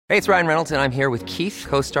Hey, it's Ryan Reynolds, and I'm here with Keith,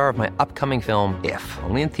 co-star of my upcoming film, If,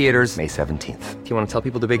 only in theaters May 17th. Do you want to tell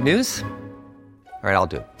people the big news? All right, I'll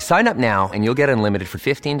do it. Sign up now and you'll get unlimited for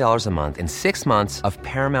 $15 a month and 6 months of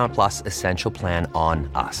Paramount Plus Essential Plan on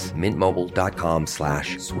us.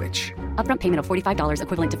 MintMobile.com/switch. Upfront payment of $45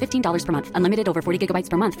 equivalent to $15 per month. Unlimited over 40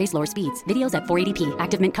 gigabytes per month. Face lower speeds. Videos at 480p.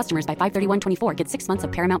 Active Mint customers by 531.24 get 6 months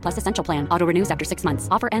of Paramount Plus Essential Plan. Auto renews after 6 months.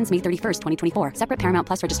 Offer ends May 31st, 2024. Separate Paramount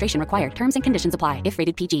Plus registration required. Terms and conditions apply if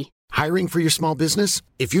rated PG. Hiring for your small business?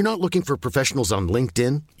 If you're not looking for professionals on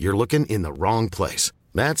LinkedIn, you're looking in the wrong place.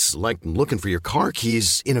 That's like looking for your car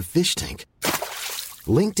keys in a fish tank.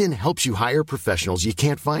 LinkedIn helps you hire professionals you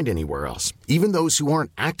can't find anywhere else, even those who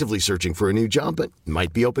aren't actively searching for a new job but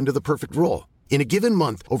might be open to the perfect role. In a given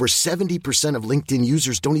month, over 70% of LinkedIn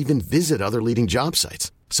users don't even visit other leading job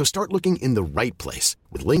sites. So start looking in the right place.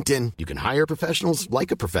 With LinkedIn, you can hire professionals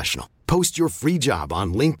like a professional. Post your free job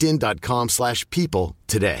on linkedin.com/people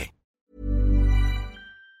today.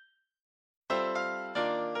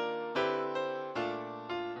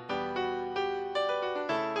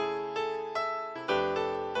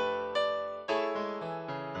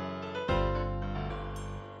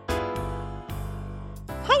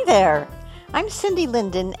 Hi there, I'm Cindy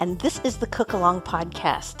Linden, and this is the Cook Along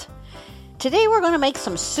Podcast. Today we're going to make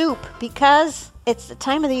some soup because it's the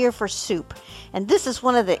time of the year for soup. And this is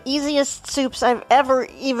one of the easiest soups I've ever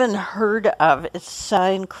even heard of. It's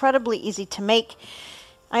incredibly easy to make.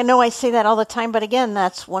 I know I say that all the time, but again,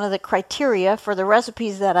 that's one of the criteria for the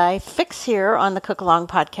recipes that I fix here on the Cook Along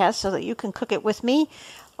Podcast so that you can cook it with me,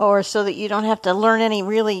 or so that you don't have to learn any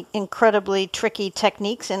really incredibly tricky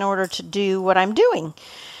techniques in order to do what I'm doing.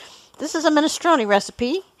 This is a minestrone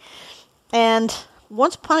recipe, and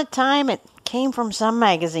once upon a time it came from some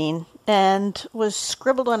magazine and was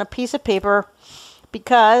scribbled on a piece of paper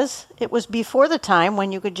because it was before the time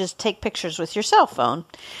when you could just take pictures with your cell phone.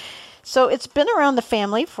 So it's been around the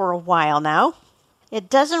family for a while now. It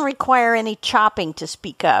doesn't require any chopping to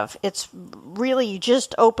speak of. It's really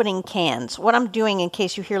just opening cans. What I'm doing, in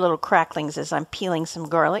case you hear little cracklings, is I'm peeling some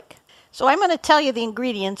garlic. So I'm going to tell you the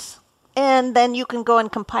ingredients, and then you can go and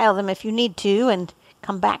compile them if you need to, and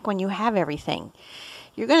come back when you have everything.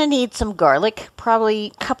 You're going to need some garlic,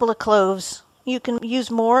 probably a couple of cloves. You can use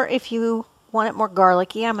more if you want it more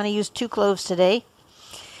garlicky. I'm going to use 2 cloves today.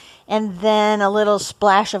 And then a little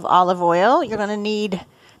splash of olive oil. You're going to need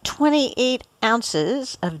 28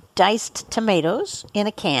 ounces of diced tomatoes in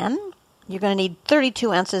a can. You're going to need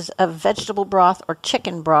 32 ounces of vegetable broth or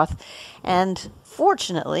chicken broth. And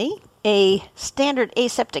fortunately, a standard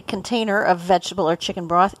aseptic container of vegetable or chicken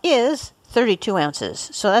broth is 32 ounces.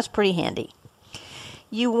 So that's pretty handy.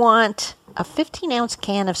 You want a 15-ounce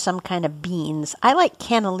can of some kind of beans. I like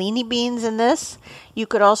cannellini beans in this. You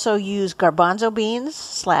could also use garbanzo beans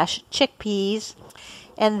 / chickpeas.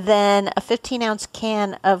 And then a 15-ounce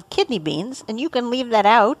can of kidney beans, and you can leave that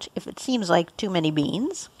out if it seems like too many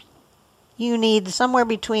beans. You need somewhere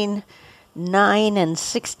between 9 and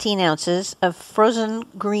 16 ounces of frozen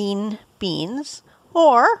green beans,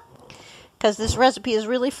 or, because this recipe is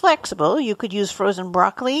really flexible, you could use frozen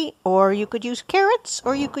broccoli, or you could use carrots,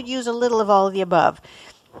 or you could use a little of all of the above.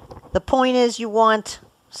 The point is you want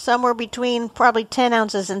somewhere between probably 10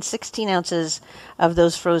 ounces and 16 ounces of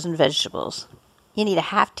those frozen vegetables. You need a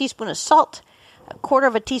half teaspoon of salt, a quarter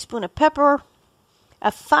of a teaspoon of pepper,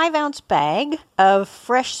 a 5-ounce bag of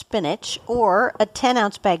fresh spinach, or a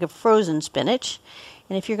 10-ounce bag of frozen spinach.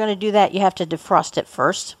 And if you're going to do that, you have to defrost it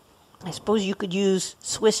first. I suppose you could use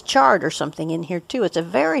Swiss chard or something in here too. It's a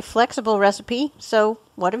very flexible recipe, so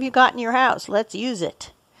what have you got in your house? Let's use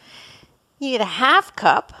it. You need a half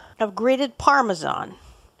cup of grated Parmesan.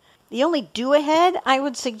 The only do-ahead I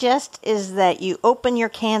would suggest is that you open your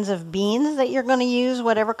cans of beans that you're going to use,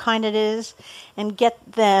 whatever kind it is, and get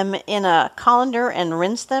them in a colander and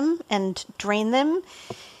rinse them and drain them.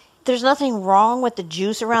 There's nothing wrong with the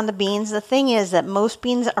juice around the beans. The thing is that most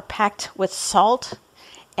beans are packed with salt,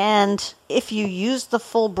 and if you use the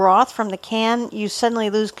full broth from the can, you suddenly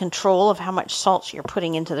lose control of how much salt you're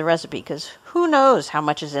putting into the recipe, because who knows how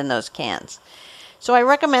much is in those cans. So I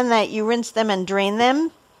recommend that you rinse them and drain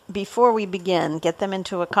them before we begin. Get them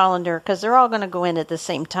into a colander because they're all going to go in at the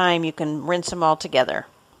same time. You can rinse them all together.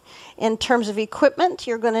 In terms of equipment,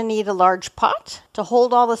 you're going to need a large pot to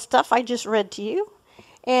hold all the stuff I just read to you,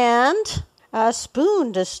 and a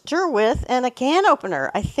spoon to stir with, and a can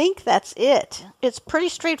opener. I think that's it. It's pretty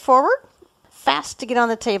straightforward, fast to get on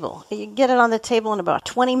the table. You can get it on the table in about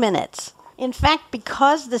 20 minutes. In fact,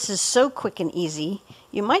 because this is so quick and easy,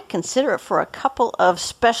 you might consider it for a couple of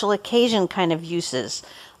special occasion kind of uses,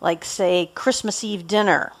 like, say, Christmas Eve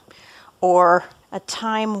dinner, or a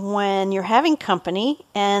time when you're having company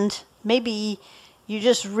and maybe you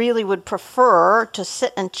just really would prefer to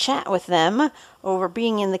sit and chat with them over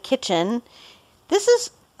being in the kitchen, this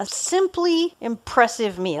is a simply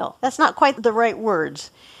impressive meal. That's not quite the right words.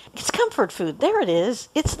 It's comfort food. There it is.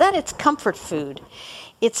 It's comfort food.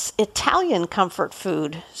 It's Italian comfort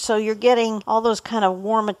food. So you're getting all those kind of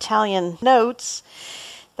warm Italian notes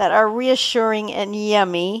that are reassuring and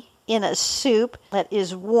yummy in a soup that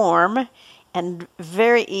is warm and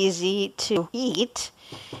very easy to eat.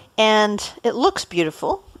 And it looks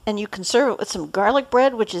beautiful. And you can serve it with some garlic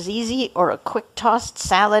bread, which is easy, or a quick tossed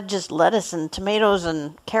salad, just lettuce and tomatoes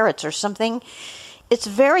and carrots or something. It's a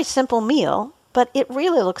very simple meal, but it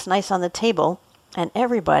really looks nice on the table, and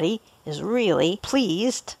everybody is really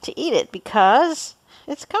pleased to eat it because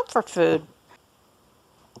it's comfort food.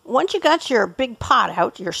 Once you got your big pot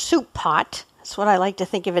out, your soup pot, that's what I like to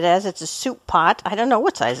think of it as. It's a soup pot. I don't know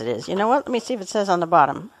what size it is. You know what? Let me see if it says on the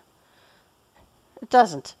bottom. It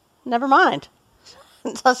doesn't. Never mind.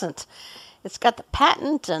 It doesn't. It's got the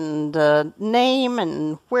patent and the name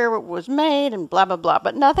and where it was made and blah, blah, blah,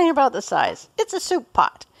 but nothing about the size. It's a soup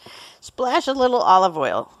pot. Splash a little olive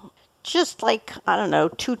oil. Just like,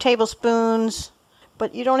 2 tablespoons,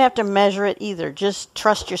 but you don't have to measure it either. Just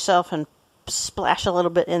trust yourself and splash a little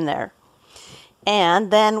bit in there. And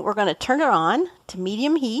then we're going to turn it on to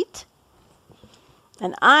medium heat.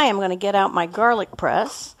 And I am going to get out my garlic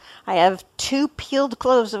press. I have 2 peeled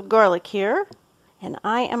cloves of garlic here. And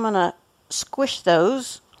I am going to squish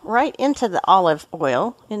those right into the olive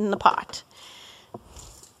oil in the pot.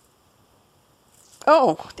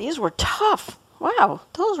 Oh, these were tough. Wow,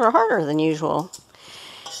 those were harder than usual.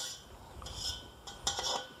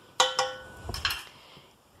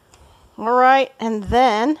 All right, and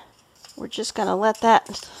then we're just going to let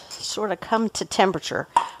that sort of come to temperature.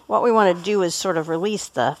 What we want to do is sort of release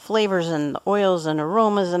the flavors and the oils and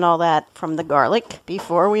aromas and all that from the garlic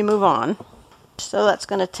before we move on. So that's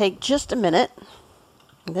going to take just a minute.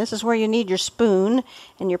 This is where you need your spoon,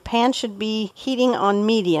 and your pan should be heating on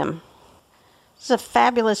medium. This is a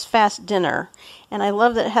fabulous fast dinner, and I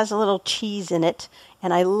love that it has a little cheese in it,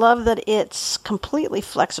 and I love that it's completely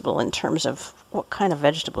flexible in terms of what kind of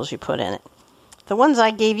vegetables you put in it. The ones I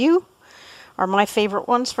gave you are my favorite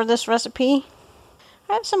ones for this recipe.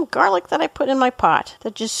 I have some garlic that I put in my pot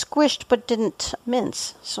that just squished but didn't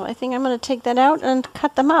mince. So I think I'm going to take that out and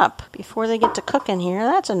cut them up before they get to cook in here.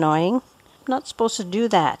 That's annoying. I'm not supposed to do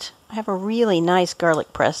that. I have a really nice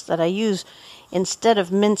garlic press that I use instead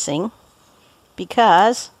of mincing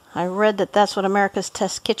because I read that that's what America's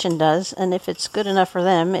Test Kitchen does, and if it's good enough for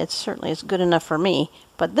them, it certainly is good enough for me.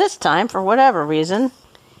 But this time, for whatever reason,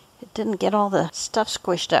 it didn't get all the stuff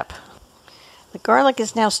squished up. The garlic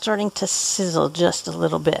is now starting to sizzle just a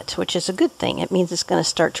little bit, which is a good thing. It means it's going to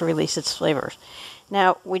start to release its flavors.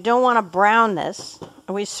 Now, we don't want to brown this,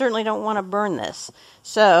 and we certainly don't want to burn this.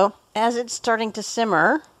 So, as it's starting to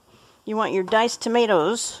simmer, you want your diced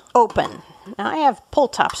tomatoes open. Now, I have pull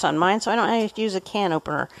tops on mine, so I don't have to use a can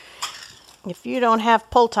opener. If you don't have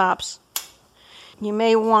pull tops, you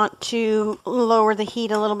may want to lower the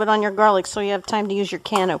heat a little bit on your garlic so you have time to use your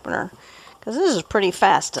can opener, because this is pretty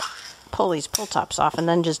fast to pull these pull tops off and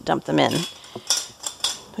then just dump them in,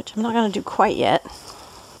 which I'm not going to do quite yet,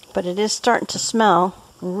 but it is starting to smell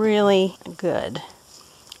really good.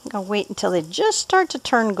 I'm going to wait until they just start to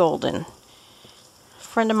turn golden. A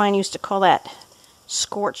friend of mine used to call that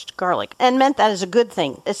scorched garlic and meant that as a good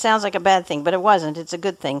thing. It sounds like a bad thing, but it wasn't. It's a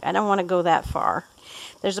good thing. I don't want to go that far.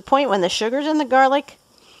 There's a point when the sugars in the garlic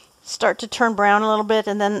start to turn brown a little bit,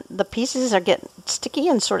 and then the pieces are getting sticky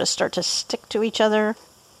and sort of start to stick to each other,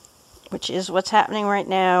 which is what's happening right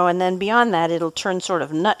now. And then beyond that, it'll turn sort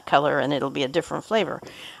of nut color, and it'll be a different flavor.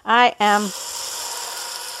 I am,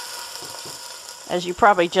 as you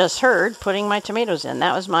probably just heard, putting my tomatoes in.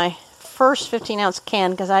 That was my first 15-ounce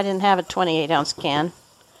can because I didn't have a 28-ounce can.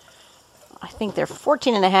 I think they're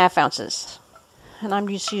 14.5 ounces, and I'm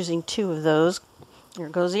just using 2 of those. Here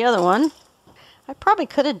goes the other one. I probably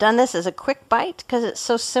could have done this as a quick bite because it's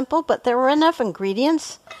so simple, but there were enough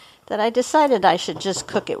ingredients that I decided I should just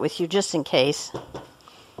cook it with you just in case.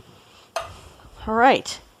 All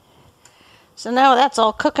right. So now that's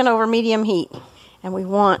all cooking over medium heat, and we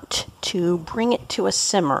want to bring it to a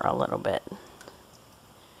simmer a little bit.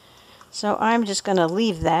 So I'm just going to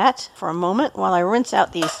leave that for a moment while I rinse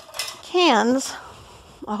out these cans.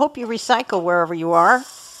 I hope you recycle wherever you are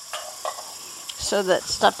so that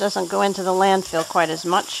stuff doesn't go into the landfill quite as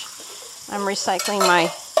much. I'm recycling my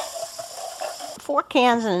 4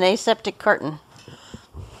 cans in an aseptic carton.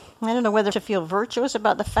 I don't know whether to feel virtuous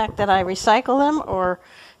about the fact that I recycle them or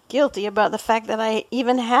guilty about the fact that I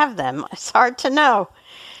even have them. It's hard to know.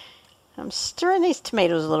 I'm stirring these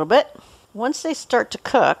tomatoes a little bit. Once they start to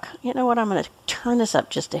cook, you know what? I'm going to turn this up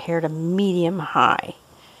just a hair to medium high.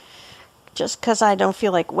 Just because I don't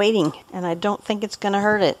feel like waiting, and I don't think it's going to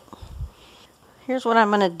hurt it. Here's what I'm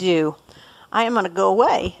going to do. I am going to go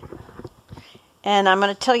away, and I'm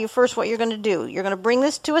going to tell you first what you're going to do. You're going to bring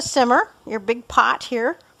this to a simmer, your big pot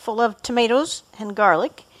here, full of tomatoes and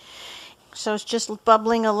garlic. So it's just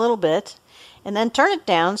bubbling a little bit. And then turn it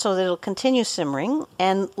down so that it'll continue simmering,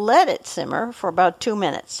 and let it simmer for about 2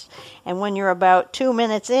 minutes. And when you're about 2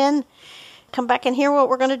 minutes in, come back and hear what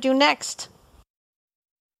we're going to do next.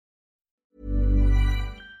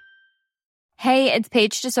 Hey, it's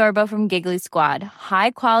Paige DeSorbo from Giggly Squad.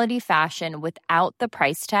 High quality fashion without the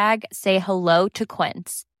price tag. Say hello to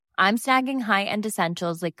Quince. I'm snagging high-end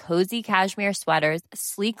essentials like cozy cashmere sweaters,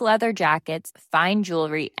 sleek leather jackets, fine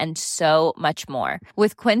jewelry, and so much more.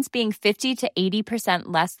 With Quince being 50 to 80%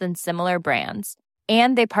 less than similar brands.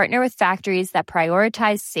 And they partner with factories that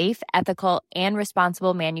prioritize safe, ethical, and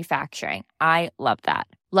responsible manufacturing. I love that.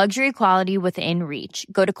 Luxury quality within reach.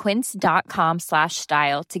 Go to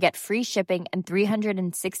quince.com/style to get free shipping and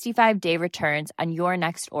 365-day returns on your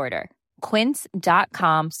next order.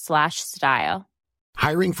 Quince.com/style.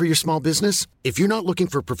 Hiring for your small business? If you're not looking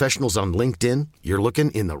for professionals on LinkedIn, you're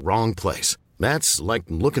looking in the wrong place. That's like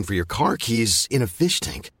looking for your car keys in a fish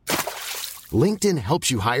tank. LinkedIn helps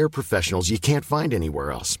you hire professionals you can't find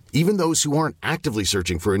anywhere else, even those who aren't actively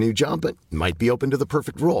searching for a new job but might be open to the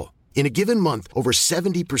perfect role. In a given month, over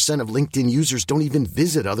 70% of LinkedIn users don't even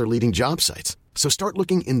visit other leading job sites. So start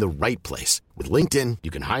looking in the right place. With LinkedIn, you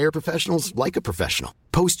can hire professionals like a professional.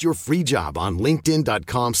 Post your free job on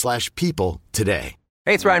linkedin.com/people today.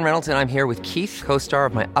 Hey, it's Ryan Reynolds, and I'm here with Keith, co-star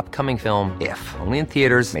of my upcoming film, If, only in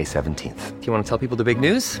theaters May 17th. Do you want to tell people the big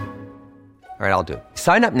news? All right, I'll do it.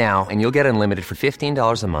 Sign up now and you'll get unlimited for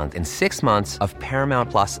 $15 a month and 6 months of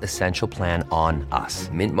Paramount Plus Essential Plan on us.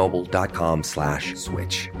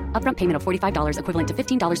 MintMobile.com/switch. Upfront payment of $45 equivalent to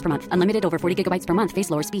 $15 per month. Unlimited over 40 gigabytes per month.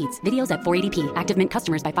 Face lower speeds. Videos at 480p. Active Mint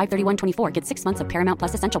customers by 531.24 get 6 months of Paramount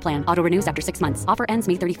Plus Essential Plan. Auto renews after 6 months. Offer ends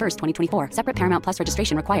May 31st, 2024. Separate Paramount Plus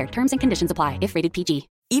registration required. Terms and conditions apply if rated PG.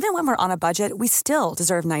 Even when we're on a budget, we still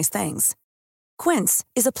deserve nice things. Quince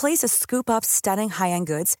is a place to scoop up stunning high-end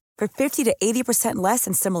goods for 50 to 80% less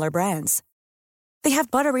than similar brands. They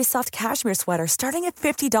have buttery soft cashmere sweaters starting at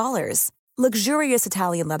 $50, luxurious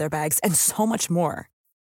Italian leather bags, and so much more.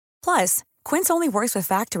 Plus, Quince only works with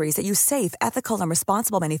factories that use safe, ethical, and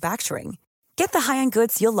responsible manufacturing. Get the high-end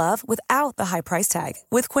goods you'll love without the high price tag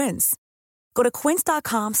with Quince. Go to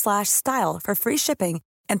quince.com/style for free shipping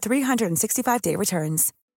and 365-day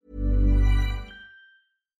returns.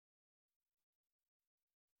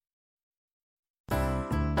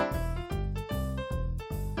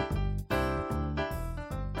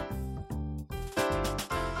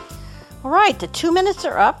 All right, the 2 minutes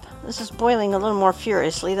are up. This is boiling a little more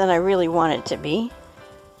furiously than I really want it to be.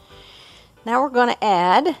 Now we're going to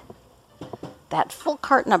add that full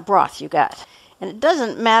carton of broth you got. And it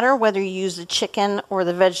doesn't matter whether you use the chicken or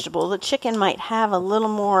the vegetable. The chicken might have a little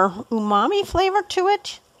more umami flavor to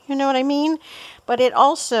it. You know what I mean? But it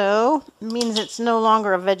also means it's no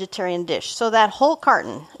longer a vegetarian dish. So that whole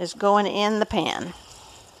carton is going in the pan.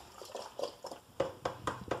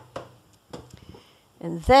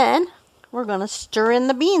 And then we're going to stir in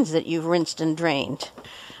the beans that you've rinsed and drained.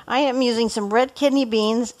 I am using some red kidney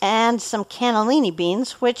beans and some cannellini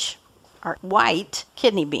beans, which are white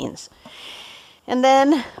kidney beans. And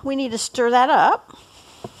then we need to stir that up.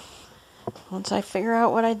 Once I figure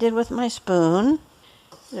out what I did with my spoon.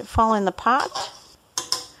 Did it fall in the pot?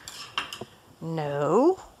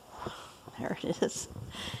 No. There it is.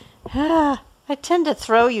 I tend to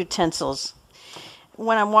throw utensils.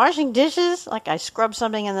 When I'm washing dishes, like I scrub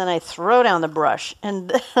something and then I throw down the brush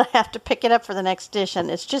and I have to pick it up for the next dish, and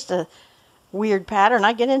it's just a weird pattern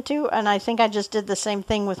I get into, and I think I just did the same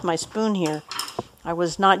thing with my spoon here. I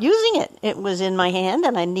was not using it. It was in my hand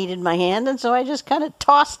and I needed my hand, and so I just kind of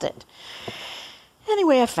tossed it.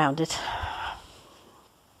 Anyway, I found it.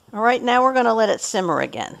 All right, now we're going to let it simmer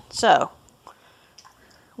again. So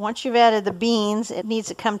once you've added the beans, it needs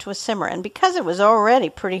to come to a simmer. And because it was already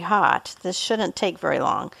pretty hot, this shouldn't take very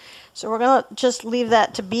long. So we're going to just leave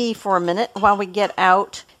that to be for a minute while we get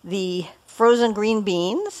out the frozen green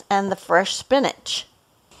beans and the fresh spinach.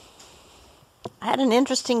 I had an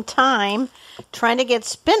interesting time trying to get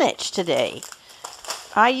spinach today.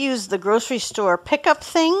 I used the grocery store pickup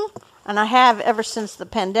thing, and I have ever since the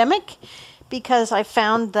pandemic, because I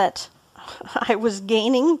found that I was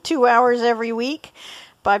gaining 2 hours every week.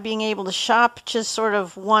 by being able to shop just sort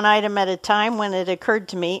of one item at a time when it occurred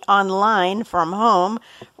to me online from home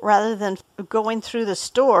rather than going through the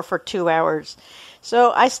store for 2 hours.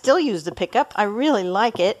 So I still use the pickup. I really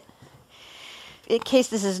like it. In case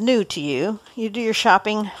this is new to you, you do your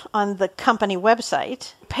shopping on the company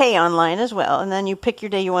website, pay online as well, and then you pick your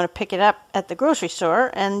day you want to pick it up at the grocery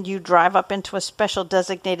store, and you drive up into a special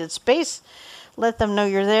designated space, let them know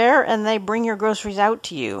you're there, and they bring your groceries out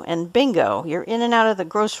to you. And bingo, you're in and out of the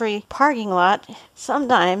grocery parking lot,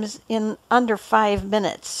 sometimes in under 5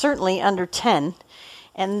 minutes, certainly under 10.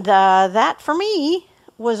 And that, for me,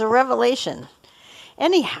 was a revelation.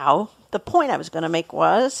 Anyhow, the point I was going to make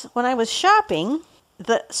was, when I was shopping,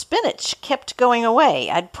 the spinach kept going away.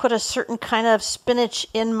 I'd put a certain kind of spinach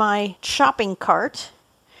in my shopping cart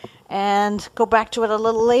and go back to it a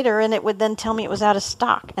little later, and it would then tell me it was out of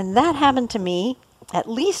stock. And that happened to me at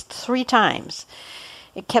least 3 times.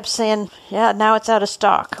 It kept saying, yeah, now it's out of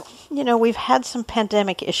stock. You know, we've had some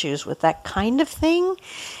pandemic issues with that kind of thing,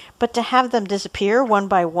 but to have them disappear one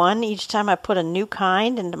by one each time I put a new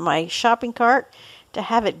kind into my shopping cart, to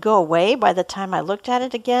have it go away by the time I looked at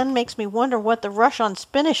it again, makes me wonder what the rush on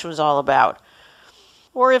spinach was all about.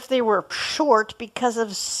 Or if they were short because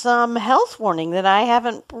of some health warning that I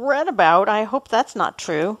haven't read about. I hope that's not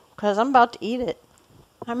true, because I'm about to eat it.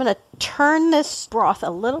 I'm going to turn this broth a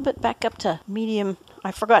little bit back up to medium.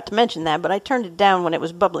 I forgot to mention that, but I turned it down when it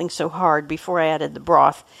was bubbling so hard before I added the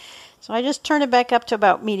broth. So I just turned it back up to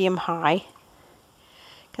about medium-high,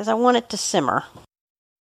 because I want it to simmer.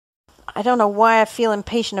 I don't know why I feel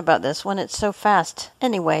impatient about this when it's so fast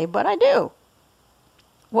anyway, but I do.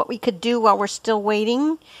 What we could do while we're still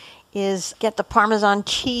waiting is get the Parmesan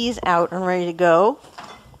cheese out and ready to go.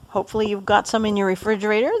 Hopefully you've got some in your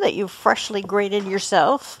refrigerator that you've freshly grated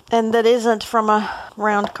yourself and that isn't from a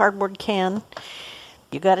round cardboard can.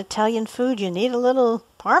 You got Italian food, you need a little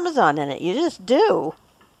Parmesan in it. You just do.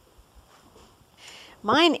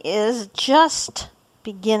 Mine is just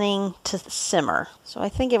beginning to simmer. So I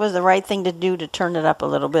think it was the right thing to do to turn it up a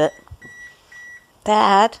little bit.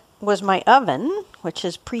 That was my oven, which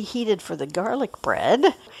is preheated for the garlic bread.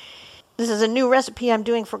 This is a new recipe I'm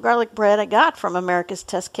doing for garlic bread I got from America's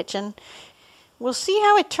Test Kitchen. We'll see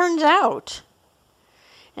how it turns out.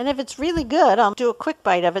 And if it's really good, I'll do a quick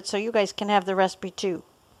bite of it so you guys can have the recipe too.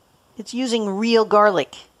 It's using real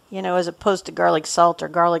garlic, as opposed to garlic salt or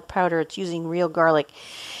garlic powder. It's using real garlic.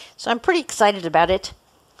 So I'm pretty excited about it.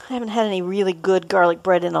 I haven't had any really good garlic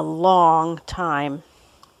bread in a long time.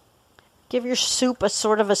 Give your soup a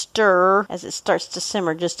sort of a stir as it starts to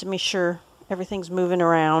simmer, just to make sure everything's moving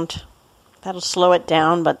around. That'll slow it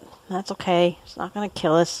down, but that's okay. It's not going to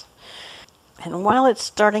kill us. And while it's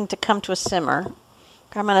starting to come to a simmer,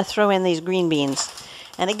 I'm going to throw in these green beans.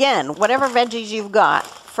 And again, whatever veggies you've got,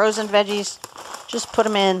 frozen veggies, just put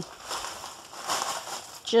them in.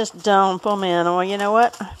 Just dump them in. Oh, you know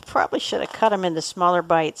what? I probably should have cut them into smaller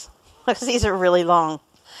bites, because these are really long.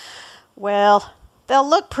 Well, they'll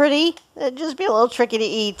look pretty. They'll just be a little tricky to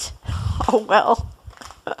eat. Oh, well.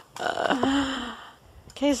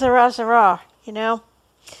 Que sera,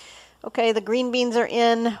 Okay, the green beans are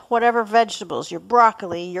in. Whatever vegetables, your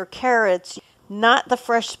broccoli, your carrots. Not the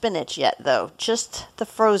fresh spinach yet, though. Just the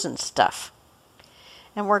frozen stuff.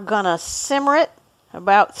 And we're going to simmer it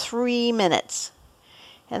about 3 minutes.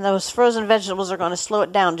 And those frozen vegetables are going to slow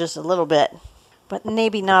it down just a little bit. But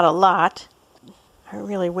maybe not a lot. I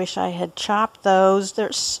really wish I had chopped those.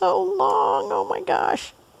 They're so long. Oh my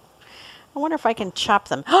gosh. I wonder if I can chop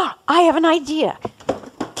them. Oh, I have an idea.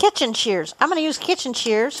 Kitchen shears. I'm going to use kitchen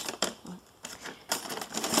shears.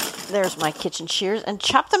 There's my kitchen shears. And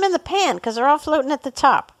chop them in the pan because they're all floating at the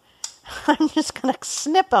top. I'm just going to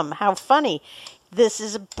snip them. How funny. This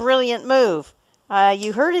is a brilliant move.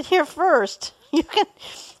 You heard it here first. You can,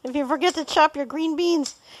 if you forget to chop your green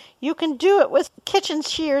beans, you can do it with kitchen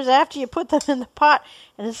shears after you put them in the pot.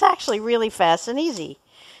 And it's actually really fast and easy.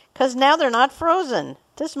 Because now they're not frozen.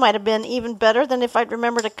 This might have been even better than if I'd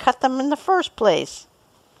remember to cut them in the first place.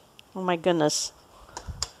 Oh my goodness.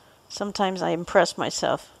 Sometimes I impress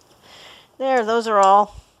myself. There, those are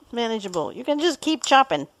all manageable. You can just keep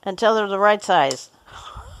chopping until they're the right size.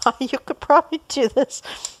 You could probably do this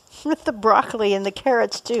with the broccoli and the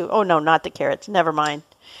carrots too. Oh no, not the carrots. Never mind.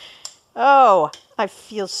 Oh, I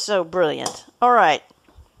feel so brilliant. All right.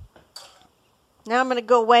 Now I'm going to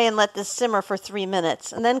go away and let this simmer for 3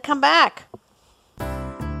 minutes and then come back.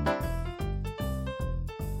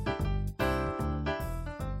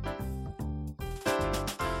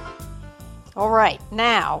 All right,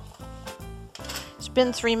 now it's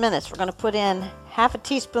been 3 minutes. We're going to put in ½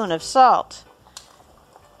 teaspoon of salt.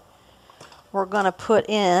 We're going to put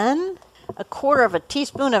in 1/4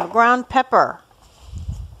 teaspoon of ground pepper.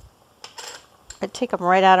 I take them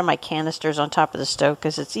right out of my canisters on top of the stove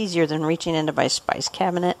because it's easier than reaching into my spice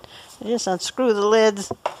cabinet. I just unscrew the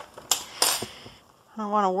lids. I don't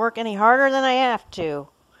want to work any harder than I have to.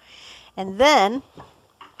 And then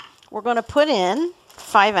we're going to put in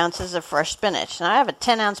 5 ounces of fresh spinach. Now I have a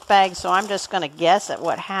 10-ounce bag, so I'm just going to guess at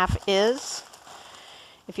what half is.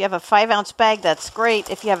 If you have a 5-ounce bag, that's great.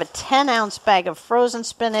 If you have a 10-ounce bag of frozen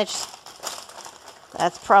spinach,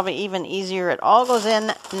 that's probably even easier. It all goes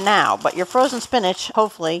in now, but your frozen spinach,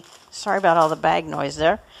 hopefully, sorry about all the bag noise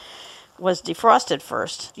there, was defrosted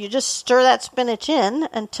first. You just stir that spinach in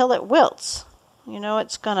until it wilts. You know,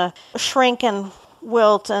 it's going to shrink and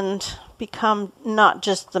wilt and become not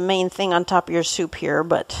just the main thing on top of your soup here,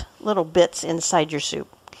 but little bits inside your soup.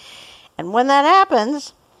 And when that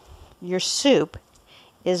happens, your soup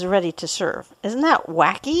is ready to serve. Isn't that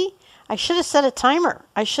wacky? I should have set a timer.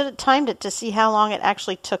 I should have timed it to see how long it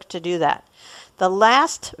actually took to do that. The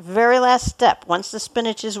very last step, once the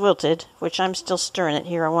spinach is wilted, which I'm still stirring it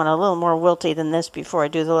here, I want a little more wilty than this before I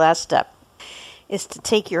do the last step, is to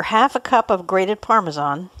take your 1/2 cup of grated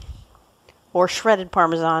Parmesan or shredded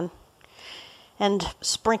Parmesan and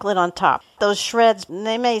sprinkle it on top. Those shreds,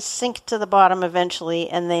 they may sink to the bottom eventually,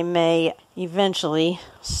 and they may eventually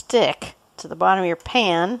stick to the bottom of your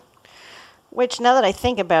pan, which, now that I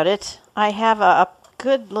think about it, I have a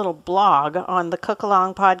good little blog on the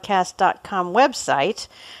cookalongpodcast.com website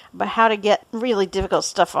about how to get really difficult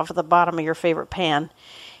stuff off of the bottom of your favorite pan.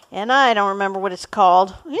 And I don't remember what it's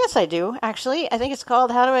called. Yes, I do, actually. I think it's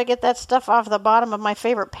called How Do I Get That Stuff Off the Bottom of My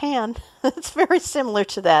Favorite Pan? It's very similar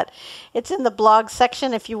to that. It's in the blog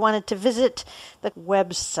section if you wanted to visit the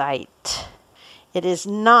website. It is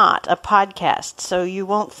not a podcast, so you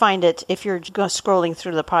won't find it if you're scrolling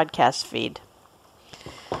through the podcast feed.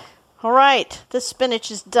 All right, this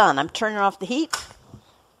spinach is done. I'm turning off the heat.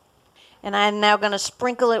 And I'm now going to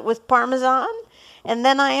sprinkle it with Parmesan. And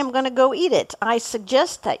then I am going to go eat it. I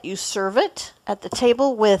suggest that you serve it at the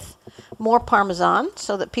table with more Parmesan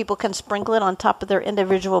so that people can sprinkle it on top of their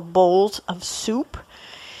individual bowls of soup.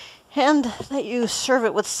 And that you serve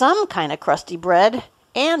it with some kind of crusty bread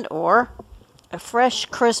and or a fresh,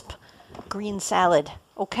 crisp green salad.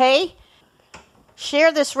 Okay?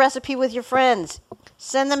 Share this recipe with your friends.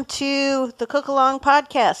 Send them to the Cook Along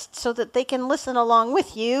podcast so that they can listen along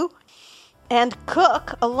with you and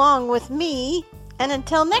cook along with me. And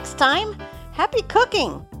until next time, happy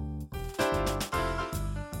cooking!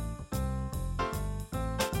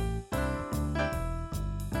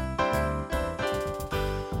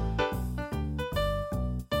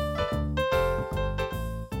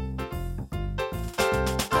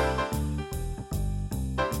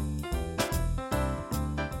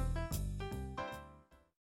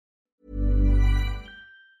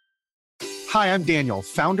 Hi, I'm Daniel,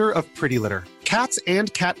 founder of Pretty Litter. Cats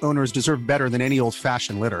and cat owners deserve better than any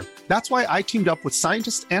old-fashioned litter. That's why I teamed up with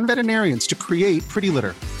scientists and veterinarians to create Pretty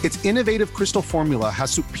Litter. Its innovative crystal formula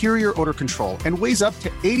has superior odor control and weighs up to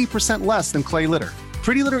 80% less than clay litter.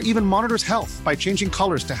 Pretty Litter even monitors health by changing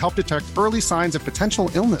colors to help detect early signs of potential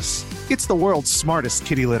illness. It's the world's smartest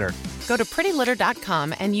kitty litter. Go to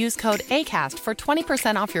prettylitter.com and use code ACAST for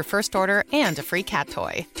 20% off your first order and a free cat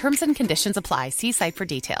toy. Terms and conditions apply. See site for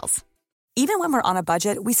details. Even when we're on a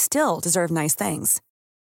budget, we still deserve nice things.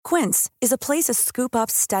 Quince is a place to scoop up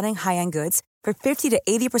stunning high-end goods for 50 to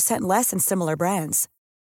 80% less than similar brands.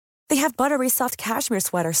 They have buttery soft cashmere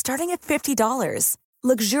sweaters starting at $50,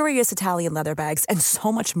 luxurious Italian leather bags, and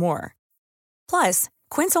so much more. Plus,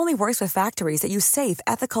 Quince only works with factories that use safe,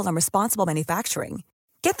 ethical, and responsible manufacturing.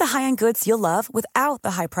 Get the high-end goods you'll love without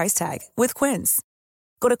the high price tag with Quince.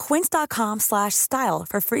 Go to quince.com/style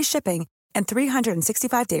for free shipping and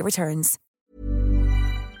 365-day returns.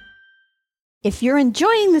 If you're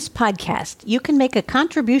enjoying this podcast, you can make a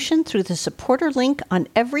contribution through the supporter link on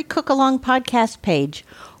every Cook Along podcast page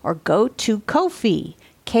or go to Ko-fi,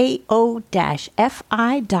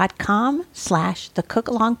 ko-fi.com/the Cook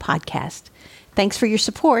Along podcast. Thanks for your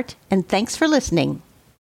support and thanks for listening.